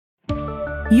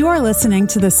You are listening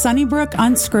to the Sunnybrook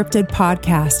Unscripted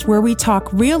Podcast, where we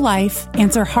talk real life,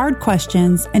 answer hard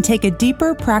questions, and take a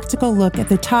deeper, practical look at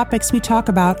the topics we talk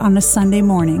about on a Sunday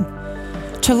morning.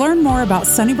 To learn more about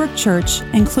Sunnybrook Church,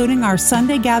 including our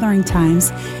Sunday gathering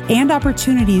times and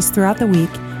opportunities throughout the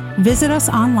week, visit us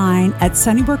online at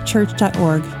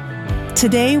sunnybrookchurch.org.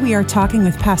 Today, we are talking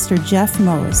with Pastor Jeff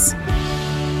Moes.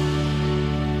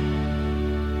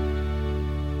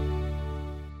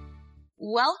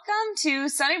 Welcome to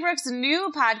Sunnybrook's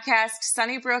new podcast,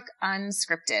 Sunnybrook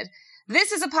Unscripted.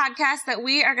 This is a podcast that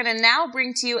we are going to now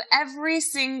bring to you every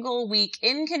single week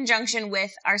in conjunction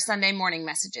with our Sunday morning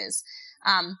messages.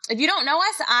 If you don't know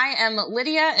us, I am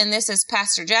Lydia, and this is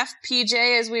Pastor Jeff,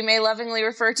 PJ, as we may lovingly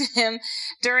refer to him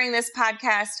during this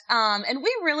podcast. And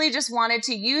we really just wanted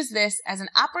to use this as an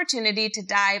opportunity to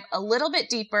dive a little bit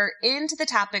deeper into the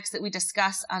topics that we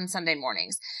discuss on Sunday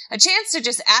mornings. A chance to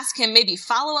just ask him maybe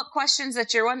follow-up questions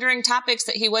that you're wondering, topics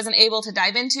that he wasn't able to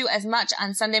dive into as much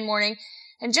on Sunday morning,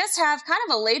 and just have kind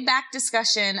of a laid-back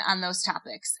discussion on those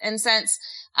topics. And since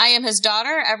I am his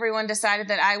daughter, everyone decided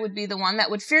that I would be the one that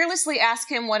would fearlessly ask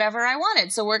him whatever I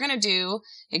wanted. So we're going to do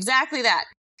exactly that.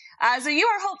 So you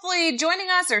are hopefully joining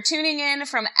us or tuning in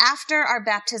from after our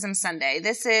Baptism Sunday.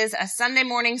 This is a Sunday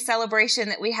morning celebration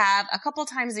that we have a couple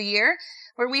times a year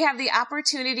where we have the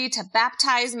opportunity to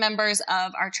baptize members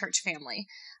of our church family.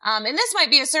 And this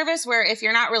might be a service where if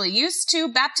you're not really used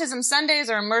to baptism Sundays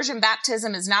or immersion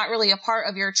baptism is not really a part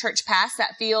of your church past,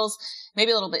 that feels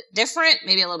maybe a little bit different,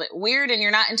 maybe a little bit weird, and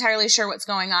you're not entirely sure what's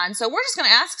going on. So we're just going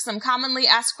to ask some commonly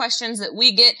asked questions that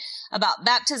we get about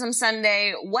Baptism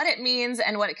Sunday, what it means,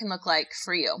 and what it can look like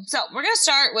for you. So we're going to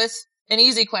start with an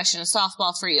easy question, a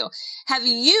softball for you.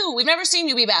 We've never seen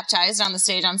you be baptized on the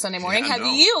stage on Sunday morning. Have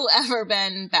you ever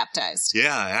been baptized?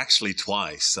 Yeah, actually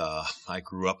twice. I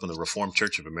grew up in the Reformed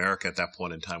Church of America. At that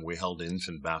point in time, we held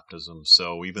infant baptism.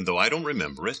 So even though I don't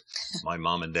remember it, my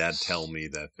mom and dad tell me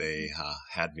that they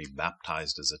had me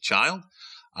baptized as a child.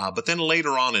 But then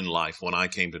later on in life, when I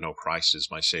came to know Christ as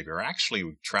my Savior, I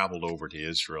actually traveled over to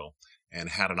Israel and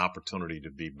had an opportunity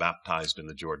to be baptized in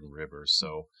the Jordan River.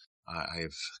 So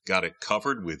I've got it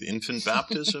covered with infant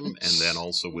baptism and then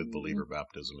also with believer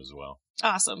baptism as well.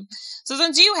 Awesome. So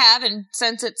since you have, and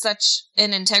since it's such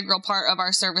an integral part of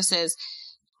our services,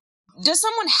 does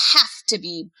someone have to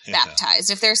be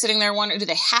baptized? If they're sitting there wondering, do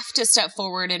they have to step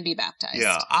forward and be baptized?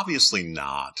 Yeah, obviously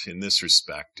not. In this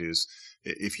respect is,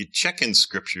 if you check in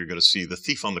Scripture, you're going to see the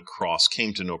thief on the cross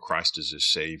came to know Christ as his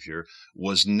Savior,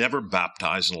 was never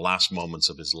baptized in the last moments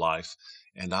of his life,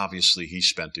 and obviously he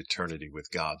spent eternity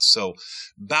with God. So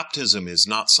baptism is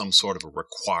not some sort of a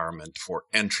requirement for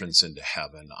entrance into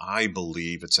heaven. I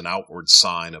believe it's an outward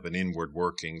sign of an inward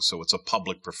working, so it's a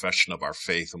public profession of our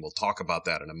faith, and we'll talk about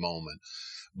that in a moment.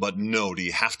 But no, do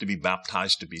you have to be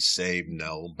baptized to be saved?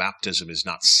 No, baptism is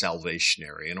not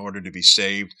salvationary. In order to be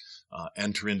saved,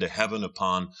 enter into heaven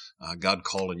upon God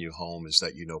calling you home, is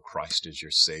that you know Christ is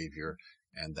your Savior,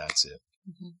 and that's it.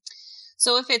 Mm-hmm.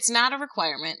 So if it's not a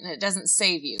requirement and it doesn't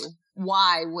save you,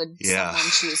 why would someone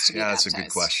choose to be baptized? That's a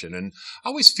good question. And I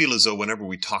always feel as though whenever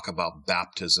we talk about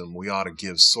baptism, we ought to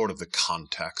give sort of the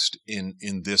context in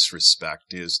this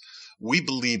respect is we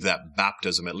believe that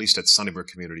baptism, at least at Sunnybrook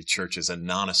Community Church, is a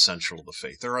non-essential of the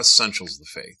faith. There are essentials of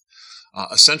the faith.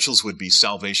 Essentials would be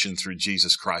salvation through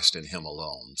Jesus Christ and Him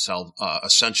alone.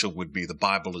 Essential would be the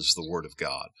Bible is the Word of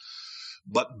God.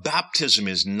 But baptism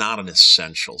is not an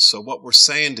essential. So what we're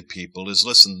saying to people is,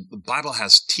 listen, the Bible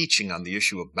has teaching on the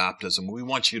issue of baptism. We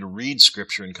want you to read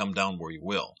Scripture and come down where you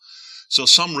will. So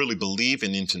some really believe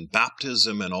in infant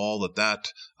baptism and all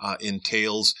that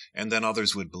entails, and then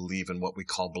others would believe in what we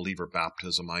call believer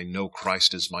baptism. I know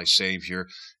Christ is my Savior,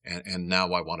 and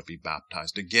now I want to be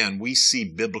baptized. Again, we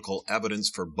see biblical evidence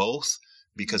for both.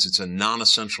 Because it's a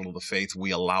non-essential of the faith,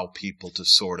 we allow people to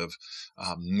sort of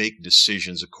make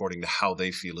decisions according to how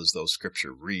they feel as though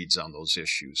Scripture reads on those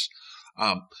issues.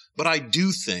 But I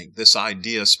do think this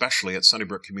idea, especially at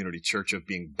Sunnybrook Community Church, of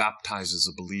being baptized as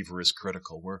a believer is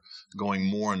critical. We're going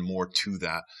more and more to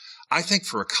that. I think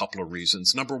for a couple of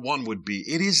reasons. Number one would be,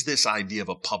 it is this idea of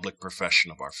a public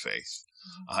profession of our faith.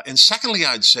 And secondly,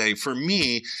 I'd say, for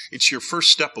me, it's your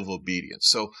first step of obedience.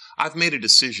 So I've made a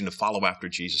decision to follow after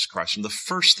Jesus Christ. And the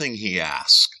first thing He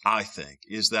asks, I think,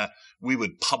 is that we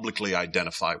would publicly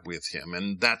identify with Him.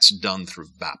 And that's done through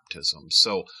baptism.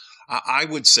 So I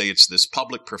would say it's this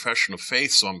public profession of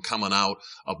faith. So I'm coming out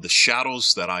of the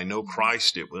shadows that I know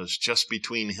Christ. It was just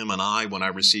between him and I when I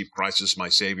received Christ as my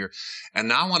Savior. And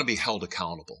now I want to be held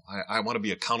accountable. I want to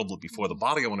be accountable before the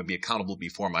body. I want to be accountable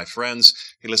before my friends.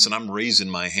 Hey, listen, I'm raising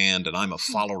my hand and I'm a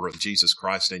follower of Jesus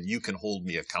Christ, and you can hold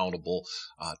me accountable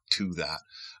to that.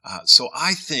 So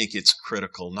I think it's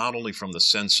critical, not only from the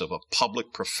sense of a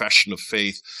public profession of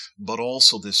faith, but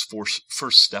also this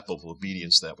first step of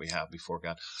obedience that we have before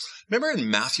God. Remember in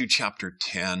Matthew chapter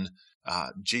 10,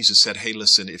 Jesus said, hey,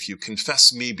 listen, if you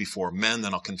confess me before men,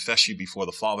 then I'll confess you before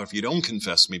the Father. If you don't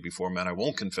confess me before men, I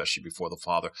won't confess you before the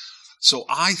Father. So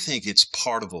I think it's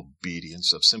part of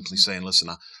obedience, of simply saying, listen,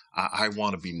 I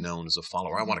want to be known as a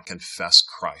follower. I want to confess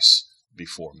Christ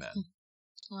before men.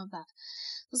 Love that.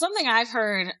 Something I've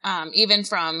heard, even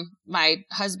from my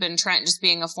husband, Trent, just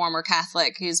being a former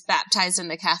Catholic who's baptized in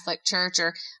the Catholic Church,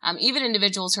 or even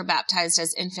individuals who are baptized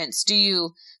as infants. Do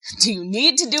you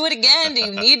need to do it again? Do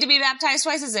you need to be baptized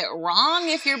twice? Is it wrong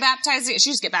if you're baptized? You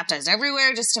should just get baptized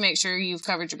everywhere just to make sure you've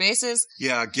covered your bases?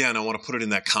 Yeah, again, I want to put it in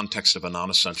that context of a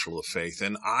non-essential of faith.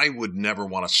 And I would never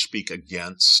want to speak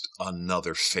against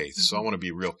another faith. So I want to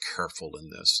be real careful in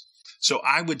this. So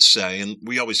I would say, and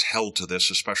we always held to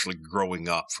this, especially growing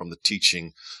up from the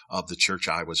teaching of the church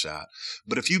I was at,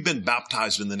 but if you've been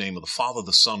baptized in the name of the Father,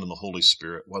 the Son, and the Holy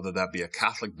Spirit, whether that be a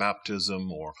Catholic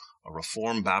baptism or a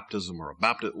Reformed baptism or a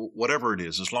baptism, whatever it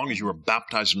is, as long as you are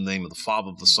baptized in the name of the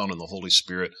Father, the Son, and the Holy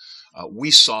Spirit,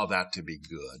 we saw that to be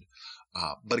good.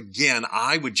 But again,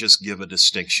 I would just give a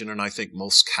distinction, and I think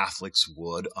most Catholics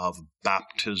would, of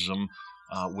baptism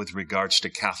with regards to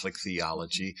Catholic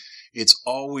theology. It's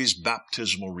always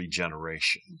baptismal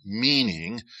regeneration,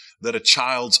 meaning that a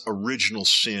child's original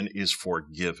sin is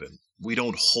forgiven. We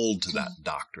don't hold to that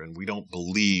doctrine. We don't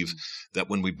believe that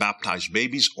when we baptize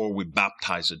babies or we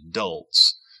baptize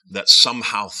adults, that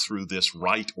somehow through this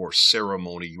rite or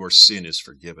ceremony, your sin is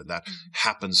forgiven. That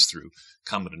happens through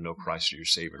coming to know Christ as your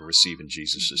Savior and receiving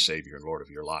Jesus as Savior and Lord of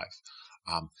your life.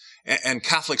 And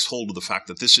Catholics hold to the fact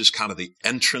that this is kind of the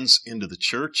entrance into the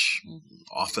church.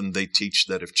 Often they teach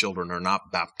that if children are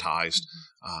not baptized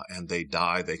and they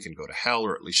die, they can go to hell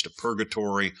or at least to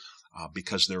purgatory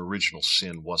because their original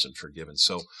sin wasn't forgiven.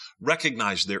 So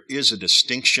recognize there is a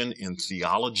distinction in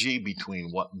theology between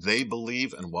what they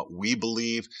believe and what we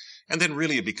believe. And then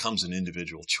really it becomes an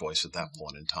individual choice at that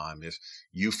point in time. If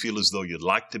you feel as though you'd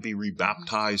like to be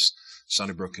rebaptized,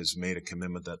 Sunnybrook has made a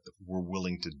commitment that we're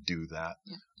willing to do that.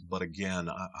 Yeah. But again,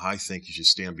 I think you should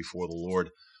stand before the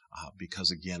Lord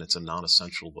because, again, it's a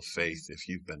non-essential of the faith. If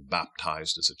you've been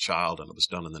baptized as a child and it was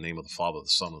done in the name of the Father, the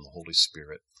Son, and the Holy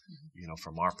Spirit, you know,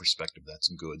 from our perspective, that's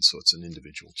good. So it's an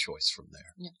individual choice from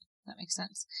there. Yeah, that makes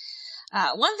sense.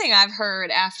 One thing I've heard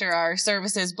after our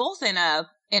services, both in a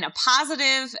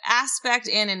positive aspect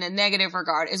and in a negative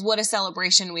regard, is what a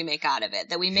celebration we make out of it.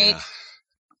 That we make,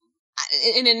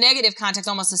 in a negative context,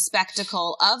 almost a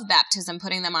spectacle of baptism,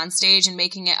 putting them on stage and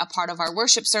making it a part of our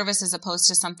worship service as opposed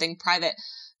to something private.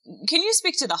 Can you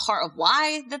speak to the heart of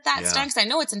why that's done? Because I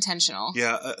know it's intentional.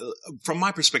 Yeah. From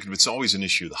my perspective, it's always an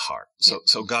issue of the heart.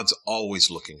 So God's always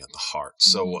looking at the heart.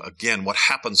 So again, what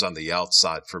happens on the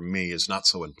outside for me is not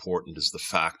so important as the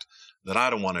fact that I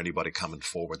don't want anybody coming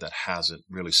forward that hasn't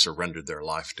really surrendered their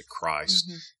life to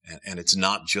Christ. And it's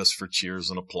not just for cheers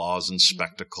and applause and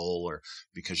spectacle or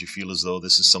because you feel as though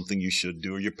this is something you should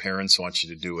do or your parents want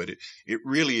you to do it. It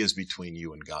really is between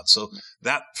you and God. So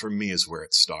that for me is where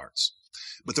it starts.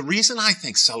 But the reason I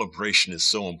think celebration is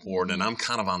so important, and I'm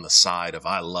kind of on the side of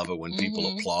I love it when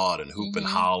people applaud and hoop and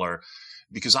holler,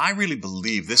 because I really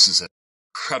believe this is an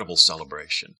incredible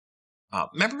celebration.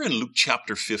 Remember in Luke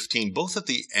chapter 15, both at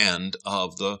the end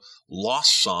of the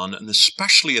lost son and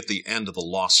especially at the end of the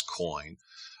lost coin,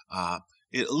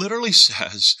 it literally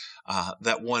says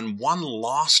that when one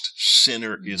lost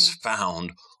sinner is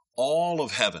found, all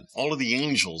of heaven, all of the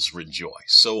angels rejoice.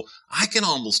 So I can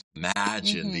almost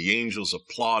imagine the angels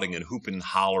applauding and hooping and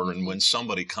hollering when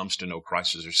somebody comes to know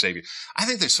Christ as their Savior. I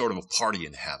think there's sort of a party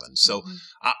in heaven. So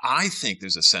I think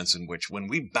there's a sense in which when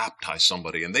we baptize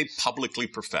somebody and they publicly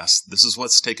profess, this is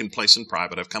what's taken place in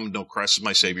private, I've come to know Christ as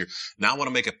my Savior, now I want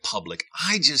to make it public.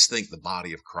 I just think the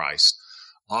body of Christ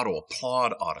ought to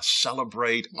applaud, ought to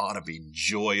celebrate, ought to be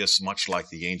joyous, much like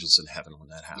the angels in heaven when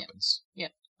that happens.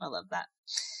 Yep. I love that.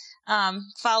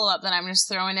 Follow-up that I'm just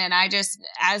throwing in.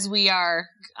 As we are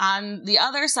on the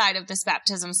other side of this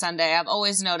baptism Sunday, I've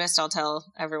always noticed, I'll tell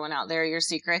everyone out there your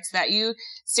secrets, that you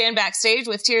stand backstage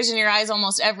with tears in your eyes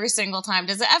almost every single time.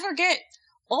 Does it ever get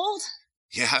old?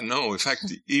 Yeah, no. In fact,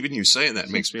 even you saying that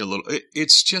makes me a little,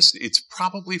 it's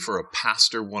probably for a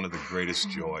pastor one of the greatest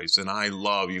joys. And I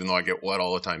love, even though I get wet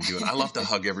all the time doing it, I love to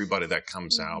hug everybody that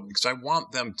comes out because I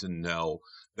want them to know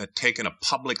that taking a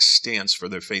public stance for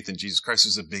their faith in Jesus Christ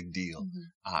is a big deal,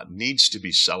 needs to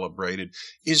be celebrated,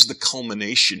 is the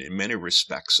culmination in many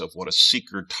respects of what a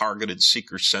seeker-targeted,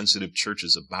 seeker-sensitive church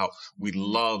is about. We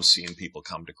love seeing people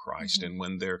come to Christ. And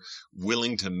when they're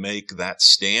willing to make that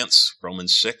stance,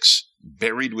 Romans 6,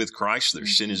 buried with Christ, their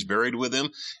sin is buried with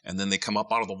him, and then they come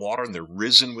up out of the water and they're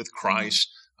risen with Christ.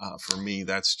 For me,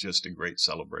 that's just a great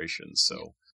celebration.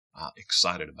 So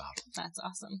excited about it. That's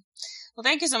awesome. Well,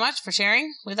 thank you so much for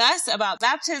sharing with us about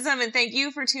baptism, and thank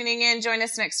you for tuning in. Join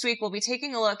us next week. We'll be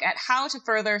taking a look at how to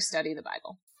further study the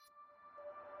Bible.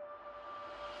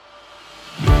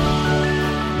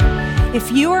 If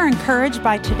you are encouraged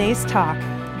by today's talk,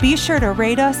 be sure to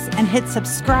rate us and hit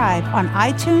subscribe on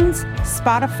iTunes,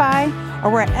 Spotify, or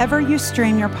wherever you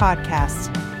stream your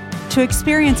podcasts. To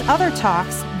experience other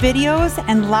talks, videos,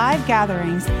 and live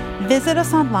gatherings, visit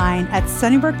us online at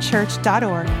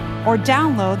sunnybrookchurch.org or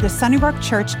download the Sunnybrook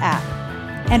Church app.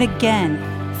 And again,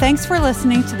 thanks for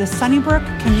listening to the Sunnybrook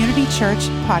Community Church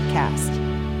podcast.